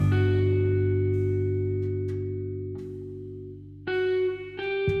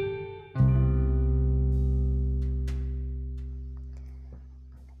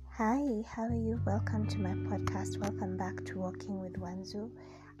how are you? Welcome to my podcast. Welcome back to Walking with Wanzu.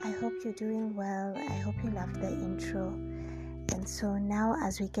 I hope you're doing well. I hope you loved the intro. And so now,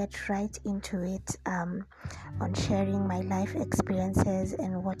 as we get right into it, on sharing my life experiences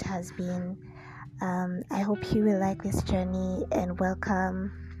and what has been, I hope you will like this journey and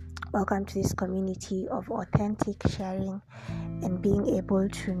welcome to this community of authentic sharing and being able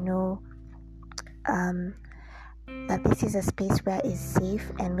to know that this is a space where it's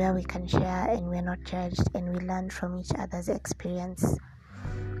safe and where we can share and we're not judged and we learn from each other's experience.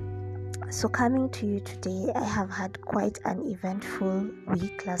 So coming to you today, I have had quite an eventful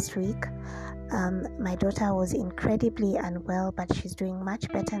week last week. My daughter was incredibly unwell, but she's doing much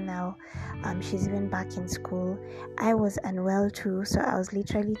better now. She's even back in school. I was unwell too, so I was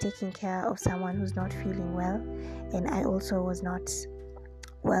literally taking care of someone who's not feeling well, and I also was not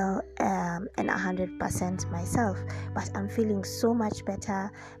well and 100% myself, but I'm feeling so much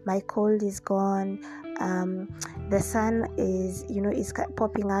better. My cold is gone. The sun is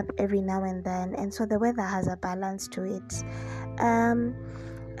popping up every now and then, and so the weather has a balance to it.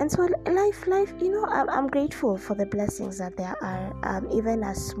 And so life, I'm grateful for the blessings that there are, even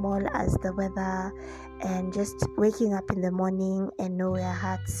as small as the weather and just waking up in the morning and know where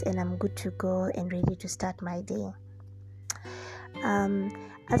hearts and I'm good to go and ready to start my day.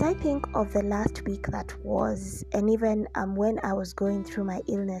 As I think of the last week that was, and even when I was going through my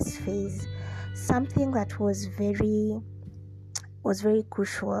illness phase, something that was very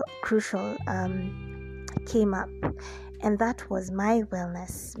crucial came up, and that was my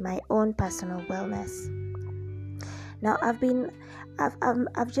wellness, my own personal wellness. Now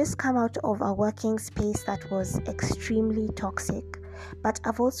I've just come out of a working space that was extremely toxic, but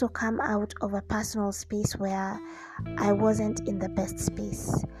I've also come out of a personal space where I wasn't in the best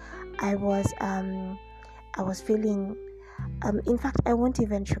space. I was feeling, in fact, I won't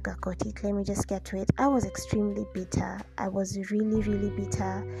even sugarcoat it. Let me just get to it. I was extremely bitter. I was really, really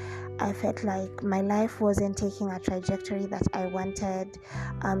bitter. I felt like my life wasn't taking a trajectory that I wanted.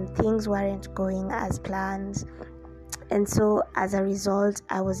 Things weren't going as planned. And so as a result,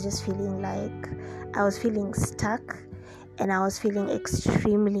 I was just feeling like I was feeling stuck. And I was feeling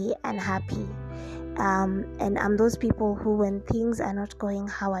extremely unhappy. And I'm those people who, when things are not going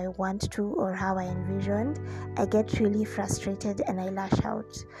how I want to or how I envisioned, I get really frustrated and I lash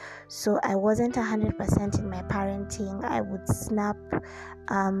out. So I wasn't 100% in my parenting. I would snap.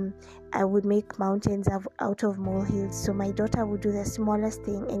 I would make mountains out of molehills. So my daughter would do the smallest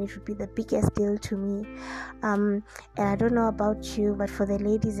thing and it would be the biggest deal to me. And I don't know about you, but for the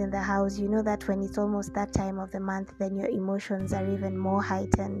ladies in the house, you know that when it's almost that time of the month, then your emotions are even more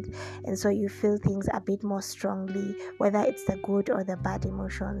heightened. And so you feel things a bit more strongly, whether it's the good or the bad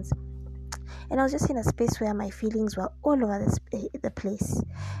emotions. And I was just in a space where my feelings were all over the place.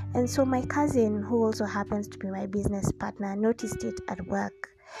 And so my cousin, who also happens to be my business partner, noticed it at work,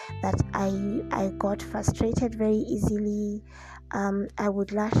 that I got frustrated very easily. I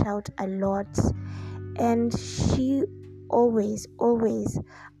would lash out a lot. And she always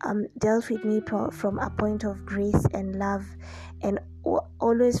dealt with me from a point of grace and love, and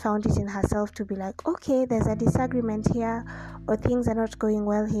always found it in herself to be like, okay, there's a disagreement here, or things are not going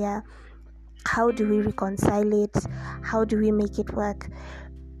well here. How do we reconcile it? How do we make it work?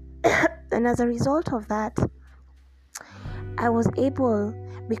 And as a result of that, I was able,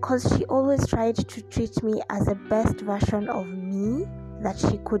 because she always tried to treat me as the best version of me that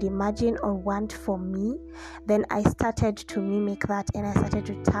she could imagine or want for me, then I started to mimic that and I started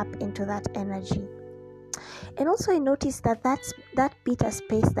to tap into that energy. And also I noticed that bitter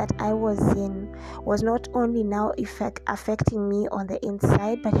space that I was in was not only now affecting me on the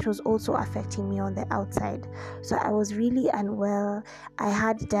inside, but it was also affecting me on the outside. So I was really unwell. I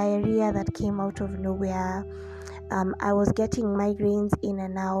had diarrhea that came out of nowhere. I was getting migraines in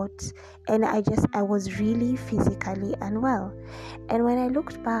and out, and I was really physically unwell. And when I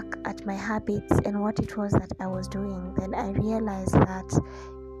looked back at my habits and what it was that I was doing, then I realized that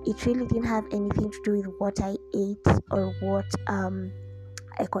it really didn't have anything to do with what I ate or what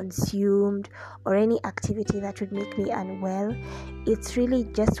I consumed or any activity that would make me unwell. It's really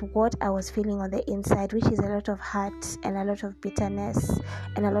just what I was feeling on the inside, which is a lot of hurt and a lot of bitterness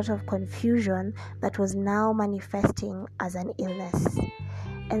and a lot of confusion that was now manifesting as an illness.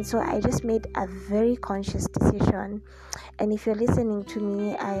 And so I just made a very conscious decision. And if you're listening to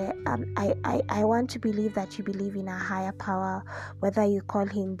me, I want to believe that you believe in a higher power, whether you call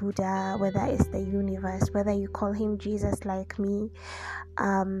him Buddha, whether it's the universe, whether you call him Jesus like me.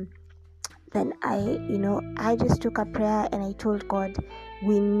 Then I just took a prayer and I told God,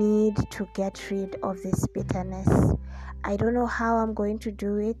 we need to get rid of this bitterness. I don't know how I'm going to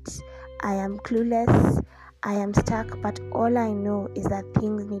do it. I am clueless, I am stuck, but all I know is that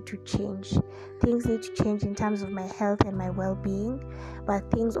things need to change. Things need to change in terms of my health and my well-being,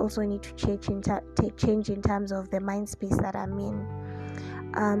 but things also need to change in terms of the mind space that I'm in.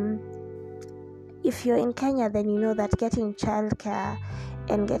 If you're in Kenya, then you know that getting childcare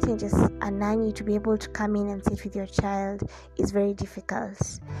and getting just a nanny to be able to come in and sit with your child is very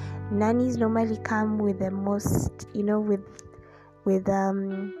difficult. Nannies normally come with the most,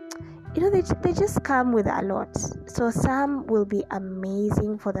 they just come with a lot. So some will be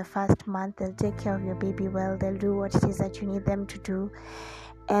amazing for the first month. They'll take care of your baby well. They'll do what it is that you need them to do.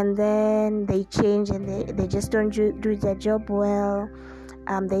 And then they change and they just don't do their job well.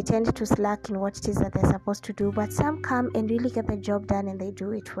 They tend to slack in what it is that they're supposed to do, but some come and really get the job done and they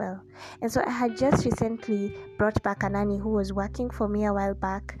do it well. And so I had just recently brought back a nanny who was working for me a while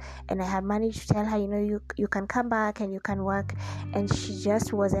back, and I had managed to tell her, you can come back and you can work, and she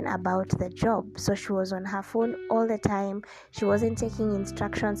just wasn't about the job. So she was on her phone all the time. She wasn't taking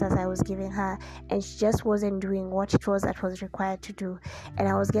instructions as I was giving her, and she just wasn't doing what it was that was required to do. And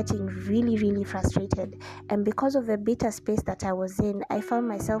I was getting really, really frustrated. And because of the bitter space that I was in, I found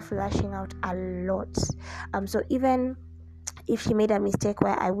myself lashing out a lot. So even if she made a mistake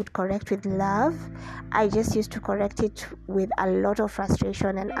where I would correct with love, I just used to correct it with a lot of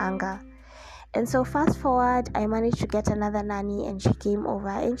frustration and anger. And so fast forward, I managed to get another nanny, and she came over,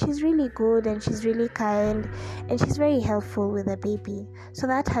 and she's really good, and she's really kind, and she's very helpful with the baby. So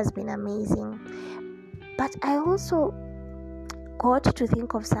that has been amazing. But I also got to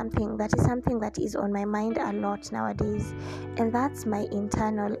think of something that is on my mind a lot nowadays, and that's my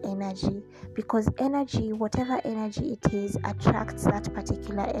internal energy. Because energy, whatever energy it is, attracts that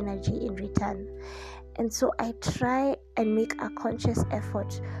particular energy in return. And so I try and make a conscious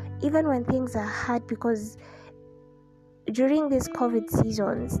effort, even when things are hard, because during these COVID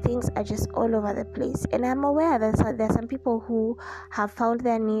seasons, things are just all over the place. And I'm aware that there are some people who have found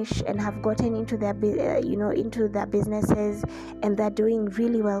their niche and have gotten into their businesses, and they're doing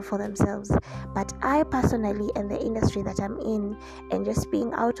really well for themselves. But I personally, and the industry that I'm in, and just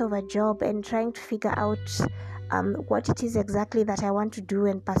being out of a job and trying to figure out what it is exactly that I want to do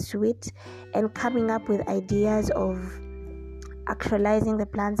and pursue it, and coming up with ideas of actualizing the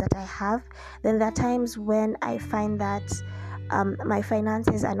plans that I have, then there are times when I find that my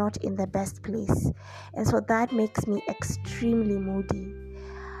finances are not in the best place, and so that makes me extremely moody.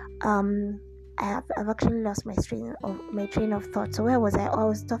 I've actually lost my train of thought. So where was I? I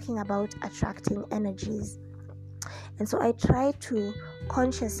was talking about attracting energies. And so I try to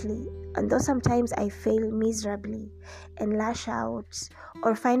consciously, and though sometimes I fail miserably and lash out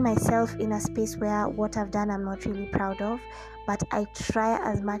or find myself in a space where what I've done I'm not really proud of, but I try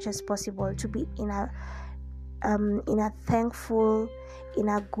as much as possible to be in a thankful, in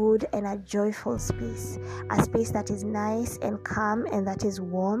a good and a joyful space, a space that is nice and calm and that is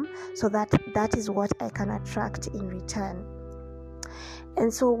warm, so that is what I can attract in return.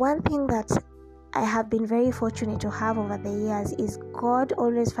 And so one thing that I have been very fortunate to have over the years is God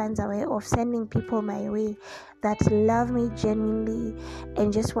always finds a way of sending people my way that love me genuinely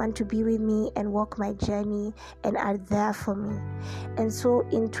and just want to be with me and walk my journey and are there for me. And so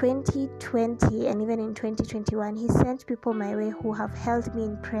in 2020 and even in 2021, He sent people my way who have held me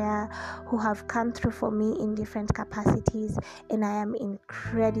in prayer, who have come through for me in different capacities, and I am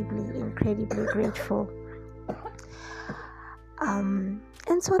incredibly grateful.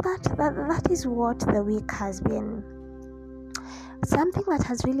 And so that is what the week has been. Something that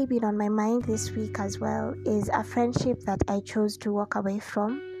has really been on my mind this week as well is a friendship that I chose to walk away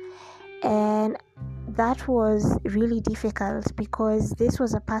from. And that was really difficult because this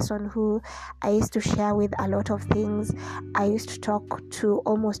was a person who I used to share with a lot of things. I used to talk to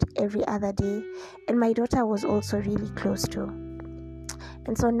almost every other day. And my daughter was also really close to.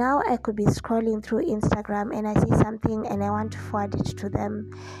 And so now I could be scrolling through Instagram and I see something and I want to forward it to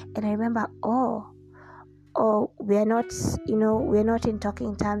them. And I remember, we're not in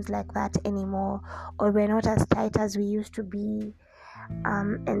talking terms like that anymore, or we're not as tight as we used to be.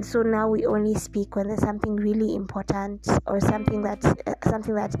 And so now we only speak when there's something really important or something that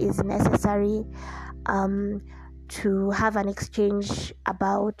is necessary to have an exchange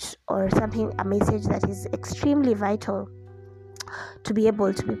about, or a message that is extremely vital to be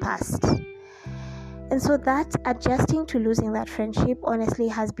able to be passed. And so that adjusting to losing that friendship honestly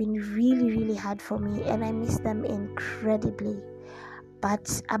has been really hard for me, and I miss them incredibly.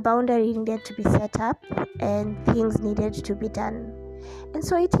 But a boundary needed to be set up and things needed to be done. And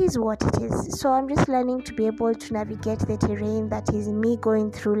so it is what it is. So I'm just learning to be able to navigate the terrain that is me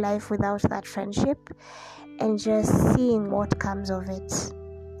going through life without that friendship and just seeing what comes of it.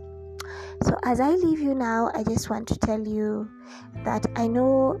 So as I leave you now, I just want to tell you that I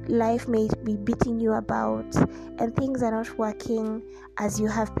know life may be beating you about and things are not working as you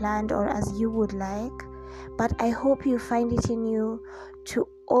have planned or as you would like, but I hope you find it in you to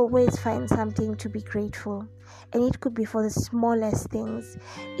always find something to be grateful. And it could be for the smallest things.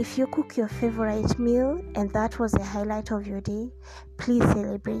 If you cook your favorite meal and that was the highlight of your day, please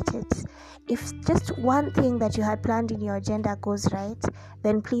celebrate it. If just one thing that you had planned in your agenda goes right,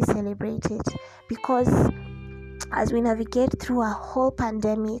 then please celebrate it. Because as we navigate through a whole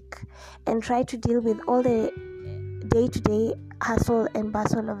pandemic and try to deal with all the day-to-day hustle and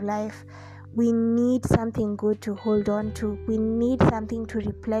bustle of life, we need something good to hold on to. We need something to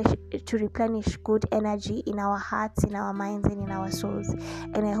replenish good energy in our hearts, in our minds, and in our souls.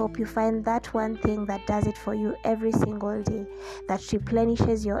 And I hope you find that one thing that does it for you every single day, that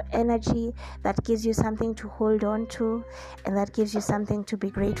replenishes your energy, that gives you something to hold on to, and that gives you something to be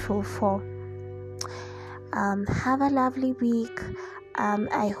grateful for. Have a lovely week.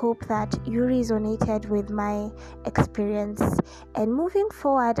 I hope that you resonated with my experience, and moving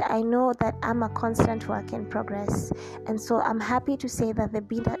forward, I know that I'm a constant work in progress, and so I'm happy to say that the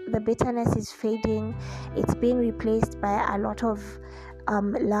bitterness is fading. It's being replaced by a lot of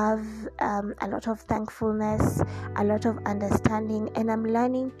love, a lot of thankfulness, a lot of understanding, and I'm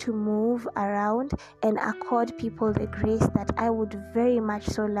learning to move around and accord people the grace that I would very much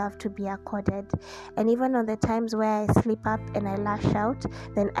so love to be accorded. And even on the times where I slip up and I lash out,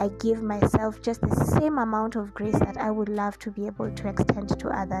 then I give myself just the same amount of grace that I would love to be able to extend to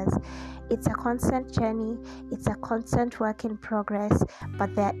others. It's a constant journey, it's a constant work in progress,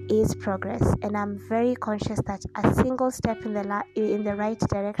 but there is progress, and I'm very conscious that a single step in the right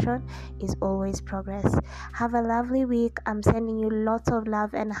direction is always progress. Have a lovely week. I'm sending you lots of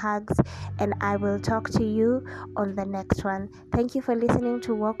love and hugs, and I will talk to you on the next one. Thank you for listening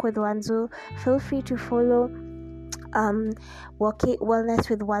to Walk with Wanzu. Feel free to follow Wellness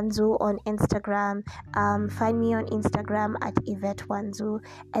with Wanzu on Instagram. Find me on Instagram at Yvette Wanzu,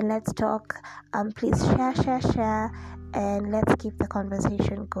 and let's talk. Please share, and let's keep the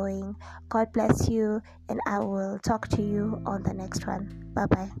conversation going. God bless you, and I will talk to you on the next one. Bye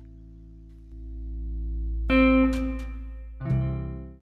bye.